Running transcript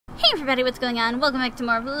everybody, what's going on? Welcome back to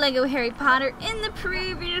more of LEGO Harry Potter. In the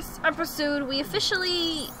previous episode, we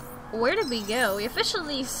officially... Where did we go? We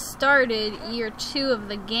officially started year 2 of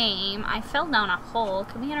the game. I fell down a hole.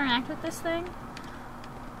 Can we interact with this thing?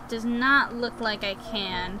 Does not look like I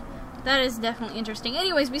can. That is definitely interesting.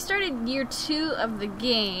 Anyways, we started year 2 of the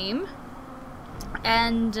game.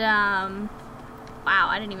 And, wow,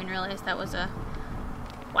 I didn't even realize that was a...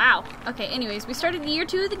 Wow. Okay, anyways, we started year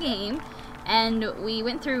 2 of the game. And we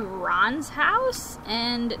went through Ron's house,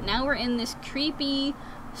 and now we're in this creepy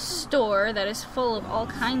store that is full of all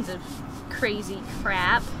kinds of crazy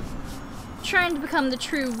crap. I'm trying to become the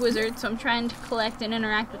true wizard, so I'm trying to collect and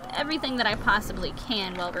interact with everything that I possibly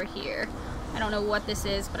can while we're here. I don't know what this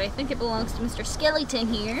is, but I think it belongs to Mr.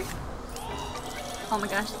 Skeleton here. Oh my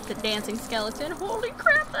gosh, it's the dancing skeleton. Holy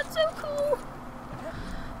crap, that's so cool!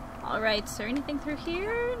 Alright, is there anything through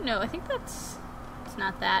here? No, I think that's... It's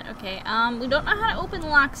not that. Okay, we don't know how to open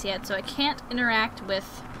locks yet, so I can't interact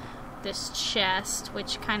with this chest,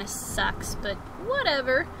 which kind of sucks, but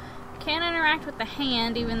whatever. Can't interact with the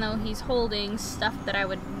hand, even though he's holding stuff that I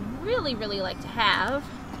would really, really like to have.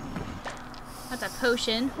 That's a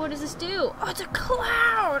potion. What does this do? Oh, it's a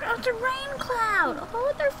cloud! Oh, it's a rain cloud!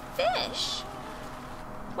 Oh, they're fish!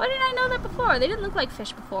 Why didn't I know that before? They didn't look like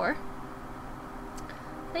fish before.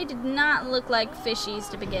 They did not look like fishies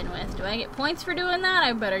to begin with. Do I get points for doing that?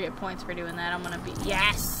 I better get points for doing that. I'm gonna be...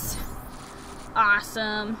 Yes!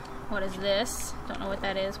 Awesome. What is this? Don't know what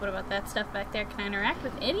that is. What about that stuff back there? Can I interact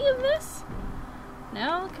with any of this?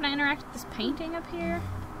 No? Can I interact with this painting up here?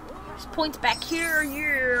 There's points back here.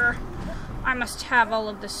 Yeah! I must have all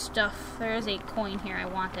of this stuff. There is a coin here. I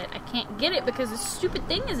want it. I can't get it because this stupid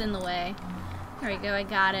thing is in the way. There we go. I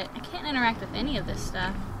got it. I can't interact with any of this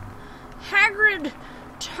stuff. Hagrid!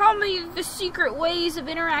 Tell me the secret ways of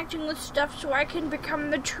interacting with stuff so I can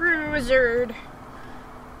become the true wizard.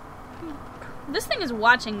 This thing is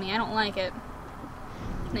watching me. I don't like it.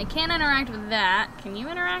 I can't interact with that. Can you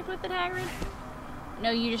interact with it, Hagrid?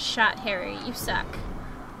 No, you just shot Harry. You suck.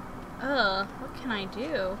 Ugh, what can I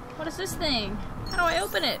do? What is this thing? How do I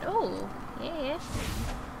open it? Oh, yes.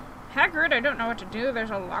 Hagrid, I don't know what to do.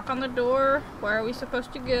 There's a lock on the door. Where are we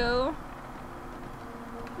supposed to go?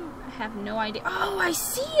 I have no idea. Oh, I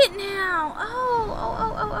see it now!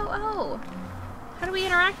 Oh. How do we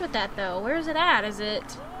interact with that, though? Where is it at? Is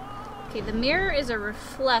it... Okay, the mirror is a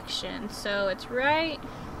reflection, so it's right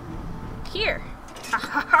here. Ha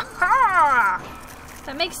ha ha ha!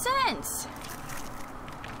 That makes sense!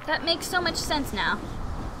 That makes so much sense now.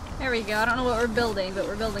 There we go. I don't know what we're building, but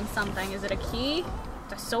we're building something. Is it a key?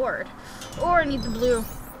 It's a sword. Oh, I need the blue.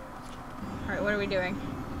 Alright, what are we doing?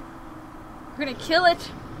 We're gonna kill it!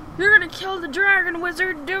 You're gonna kill the dragon,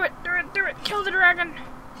 wizard! Do it! Do it! Do it! Kill the dragon!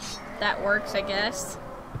 That works, I guess.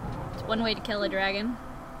 It's one way to kill a dragon.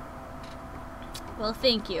 Well,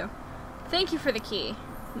 thank you. Thank you for the key.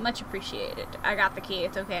 Much appreciated. I got the key.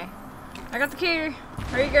 It's okay. I got the key!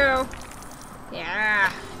 There you go!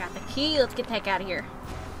 Yeah! Got the key. Let's get the heck out of here.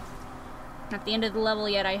 Not the end of the level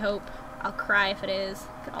yet, I hope. I'll cry if it is.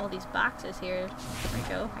 Look at all these boxes here. There we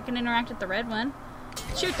go. I can interact with the red one.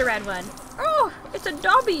 Shoot the red one. Oh, it's a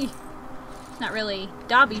Dobby. It's not really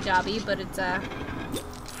Dobby, but it's a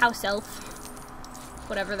house elf.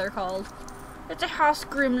 Whatever they're called. It's a house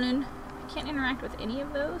gremlin. I can't interact with any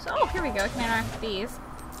of those. Oh, here we go. I can interact with these.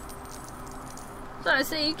 So I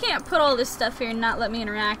say, you can't put all this stuff here and not let me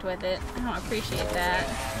interact with it. I don't appreciate that.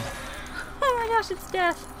 Oh my gosh, it's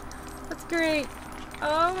death. That's great.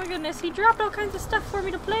 Oh my goodness, he dropped all kinds of stuff for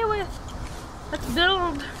me to play with. Let's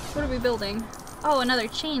build. What are we building? Oh, another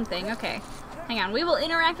chain thing. Okay. Hang on. We will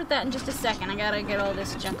interact with that in just a second. I gotta get all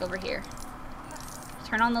this junk over here.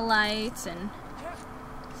 Turn on the lights and...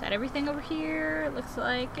 Is that everything over here? It looks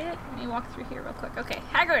like it. Let me walk through here real quick. Okay.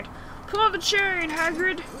 Hagrid! Pull the chain,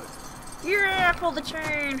 Hagrid! Yeah, pull the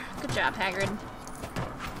chain! Good job, Hagrid.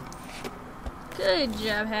 Good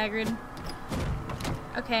job, Hagrid.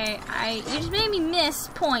 Okay, you just made me miss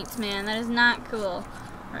points, man. That is not cool.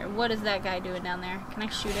 Alright, what is that guy doing down there? Can I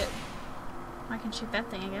shoot it? I can shoot that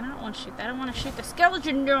thing again. I don't want to shoot that. I want to shoot the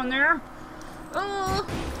skeleton down there.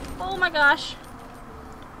 Oh my gosh.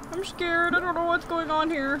 I'm scared. I don't know what's going on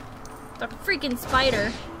here. The freaking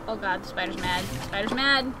spider. Oh god, the spider's mad. Spider's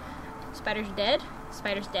mad. Spider's dead?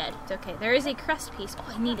 Spider's dead. It's okay. There is a crest piece.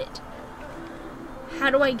 Oh, I need it. How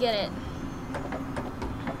do I get it?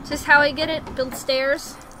 Is this how I get it? Build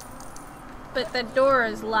stairs? But the door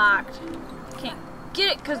is locked. Can't get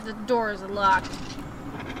it because the door is locked.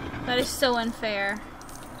 That is so unfair.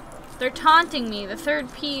 They're taunting me. The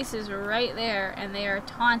third piece is right there, and they are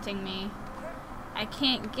taunting me. I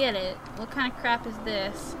can't get it. What kind of crap is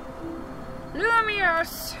this?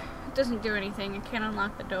 Lumios! It doesn't do anything. I can't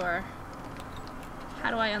unlock the door. How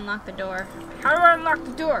do I unlock the door? How do I unlock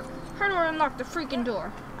the door? How do I unlock the freaking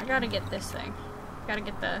door? I gotta get this thing. Gotta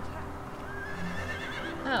get the...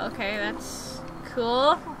 Oh, okay, that's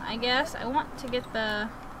cool, I guess. I want to get the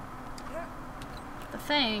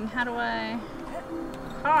thing. How do I...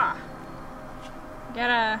 Ha!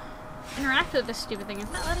 Gotta interact with this stupid thing.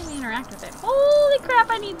 It's not letting me interact with it. Holy crap,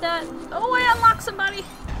 I need that. Oh, I unlocked somebody.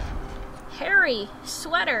 Harry,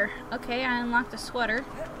 sweater. Okay, I unlocked a sweater.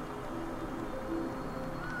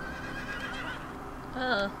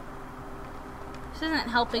 Ugh. This isn't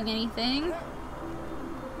helping anything.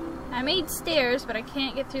 I made stairs, but I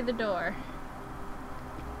can't get through the door.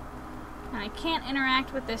 And I can't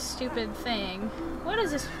interact with this stupid thing. What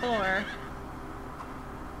is this for?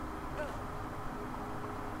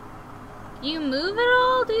 You move it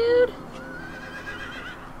all, dude?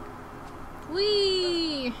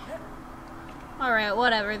 Whee! Alright,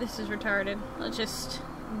 whatever. This is retarded. Let's just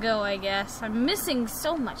go, I guess. I'm missing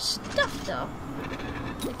so much stuff, though.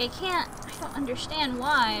 Like, I don't understand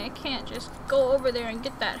why I can't just go over there and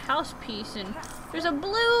get that house piece, and there's a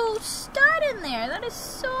blue stud in there. That is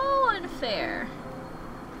so unfair.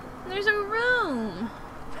 And there's a room.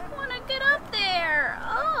 I want to get up there.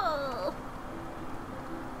 Oh.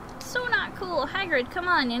 So not cool. Hagrid, come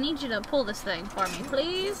on. I need you to pull this thing for me,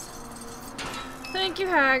 please. Thank you,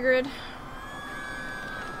 Hagrid.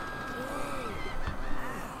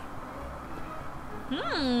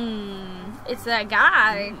 It's that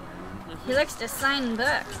guy. He likes to sign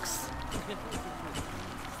books.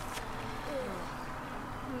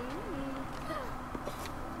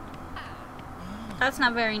 That's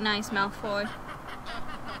not very nice, Malfoy.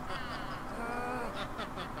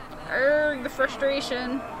 Urgh, the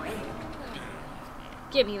frustration.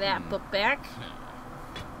 Give me that book back.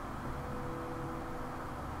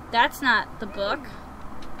 That's not the book.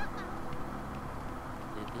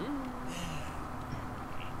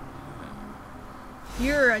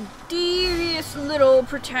 You're a devious little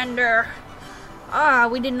pretender. Ah,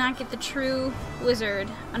 we did not get the true wizard,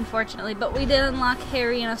 unfortunately, but we did unlock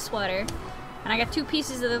Harry in a sweater. And I got 2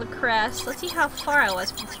 pieces of the crest. Let's see how far I was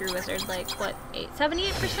from true wizard. Like, what,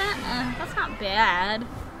 78%? That's not bad.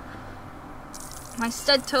 My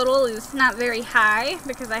stud total is not very high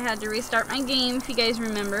because I had to restart my game, if you guys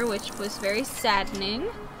remember, which was very saddening.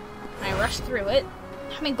 And I rushed through it.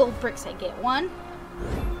 How many gold bricks I get? 1?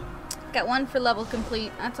 Got 1 for level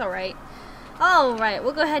complete. That's alright. Alright,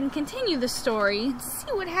 we'll go ahead and continue the story and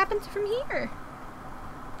see what happens from here.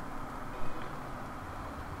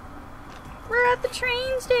 We're at the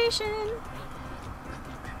train station.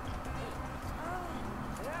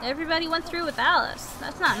 Everybody went through with Alice.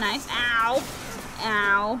 That's not nice. Ow.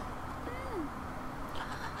 Ow.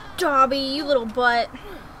 Dobby, you little butt.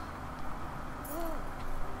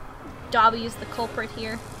 Dobby is the culprit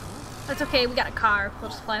here. That's okay, we got a car. We'll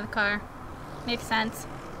just fly in the car. Makes sense.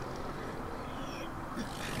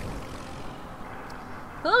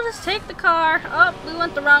 We'll just take the car. Oh, we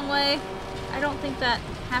went the wrong way. I don't think that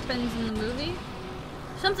happens in the movie.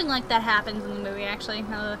 Something like that happens in the movie, actually,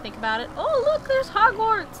 now that I think about it. Oh, look, there's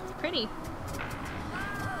Hogwarts. It's pretty.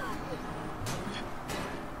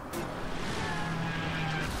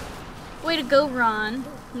 Way to go, Ron.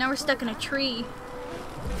 Now we're stuck in a tree.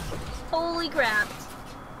 Holy crap.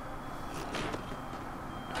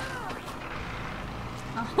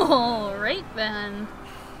 Alright then.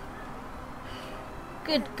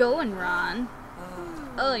 Good going, Ron.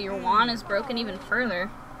 Oh, your wand is broken even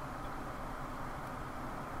further.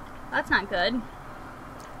 That's not good.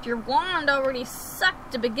 Your wand already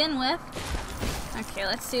sucked to begin with. Okay,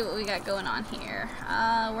 let's see what we got going on here.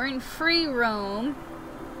 We're in free roam.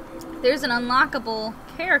 There's an unlockable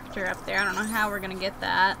character up there. I don't know how we're gonna get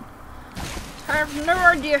that. I have no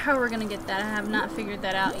idea how we're gonna get that. I have not figured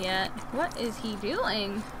that out yet. What is he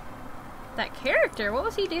doing? That character, what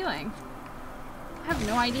was he doing? I have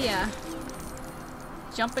no idea.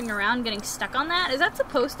 Jumping around, getting stuck on that? Is that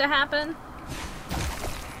supposed to happen?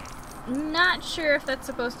 Not sure if that's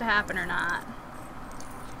supposed to happen or not.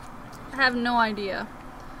 I have no idea.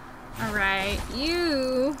 Alright,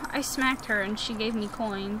 I smacked her and she gave me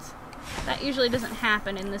coins. That usually doesn't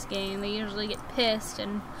happen in this game. They usually get pissed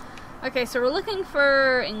and... Okay, so we're looking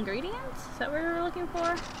for ingredients? Is that what we're looking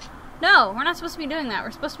for? No, we're not supposed to be doing that. We're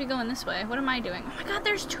supposed to be going this way. What am I doing? Oh my god,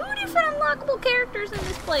 there's 2 different unlockable characters in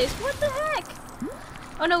this place. What the heck?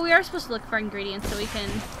 Oh no, we are supposed to look for ingredients so we can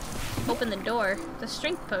open the door. The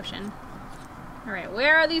strength potion. Alright,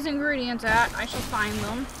 where are these ingredients at? I shall find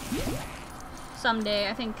them. Someday.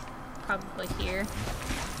 I think probably here.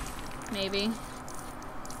 Maybe.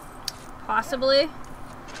 Possibly.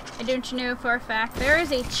 I don't know for a fact. There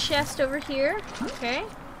is a chest over here. Okay.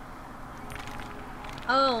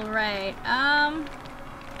 Oh, right.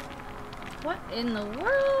 What in the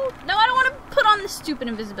world? No, I don't want to put on this stupid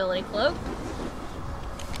invisibility cloak.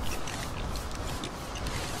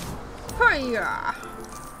 Hiya!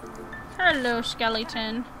 Hello,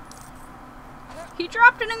 skeleton. He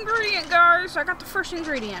dropped an ingredient, guys. I got the first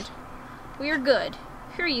ingredient. We are good.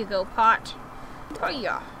 Here you go, pot.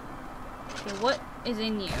 Hiya! Okay, what is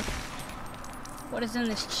in you? What is in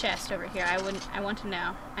this chest over here? I want to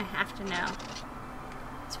know. I have to know.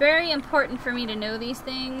 It's very important for me to know these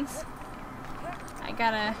things.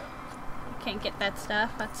 I can't get that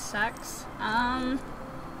stuff. That sucks.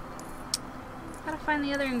 Gotta find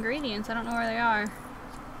the other ingredients. I don't know where they are.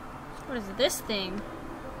 What is this thing?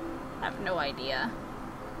 I have no idea.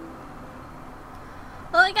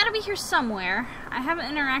 Well, I gotta be here somewhere. I haven't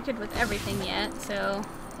interacted with everything yet, so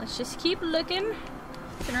let's just keep looking.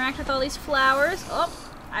 Let's interact with all these flowers.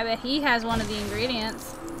 Oh, I bet he has one of the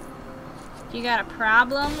ingredients. You got a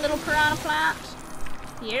problem, little piranha plant?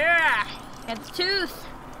 Yeah! Had the tooth!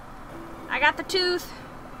 I got the tooth!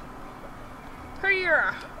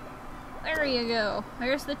 Here! There you go.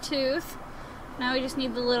 There's the tooth. Now we just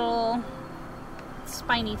need the little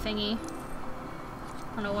spiny thingy.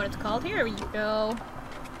 I don't know what it's called. Here we go.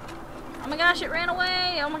 Oh my gosh, it ran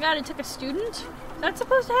away! Oh my god, it took a student? Is that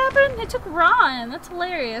supposed to happen? It took Ron. That's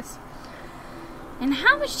hilarious. And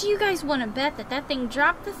how much do you guys want to bet that that thing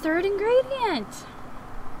dropped the third ingredient?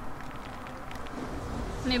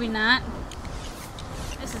 Maybe not.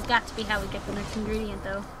 This has got to be how we get the next ingredient,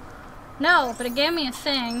 though. No, but it gave me a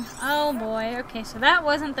thing. Oh boy. Okay, so that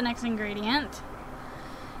wasn't the next ingredient.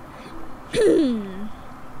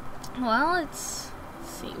 Well, let's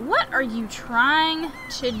see. What are you trying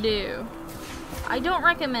to do? I don't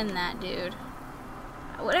recommend that, dude.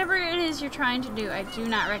 Whatever it is you're trying to do, I do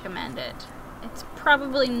not recommend it. It's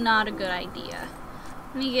probably not a good idea.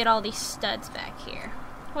 Let me get all these studs back here.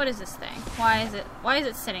 What is this thing? Why is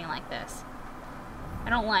it sitting like this?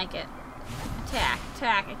 I don't like it. Attack,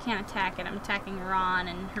 attack. I can't attack it. I'm attacking Ron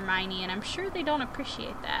and Hermione, and I'm sure they don't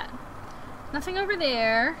appreciate that. Nothing over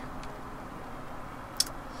there.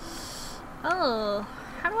 Oh,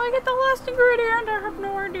 how do I get the last ingredient? I have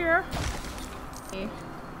no idea. Okay.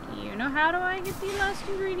 Do you know how do I get the last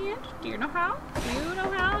ingredient? Do you know how? Do you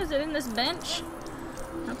know how? Is it in this bench?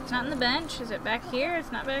 Nope, it's not in the bench. Is it back here?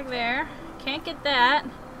 It's not back there. Can't get that.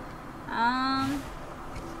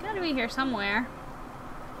 It's gotta be here somewhere.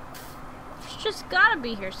 It's just gotta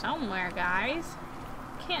be here somewhere, guys.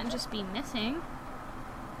 Can't just be missing.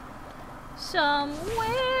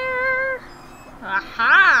 Somewhere.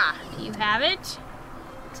 Aha! Do you have it?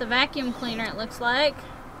 It's a vacuum cleaner, it looks like.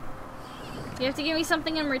 You have to give me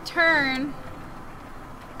something in return.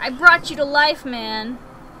 I brought you to life, man.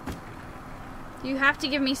 You have to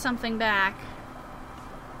give me something back.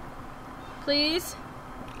 Please?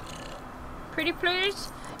 Pretty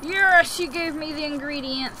please? Yes, you gave me the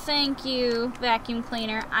ingredient. Thank you, vacuum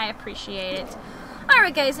cleaner. I appreciate it.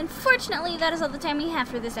 Alright guys, unfortunately that is all the time we have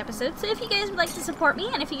for this episode, so if you guys would like to support me,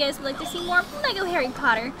 and if you guys would like to see more LEGO Harry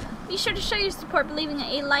Potter, be sure to show your support by leaving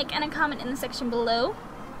a like and a comment in the section below,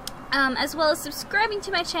 as well as subscribing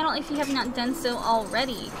to my channel if you have not done so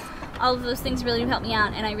already. All of those things really do help me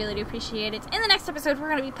out, and I really do appreciate it. In the next episode, we're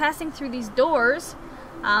going to be passing through these doors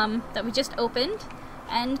that we just opened,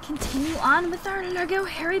 and continue on with our LEGO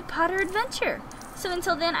Harry Potter adventure. So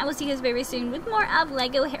until then, I will see you guys very soon with more of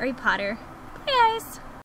LEGO Harry Potter. Bye guys!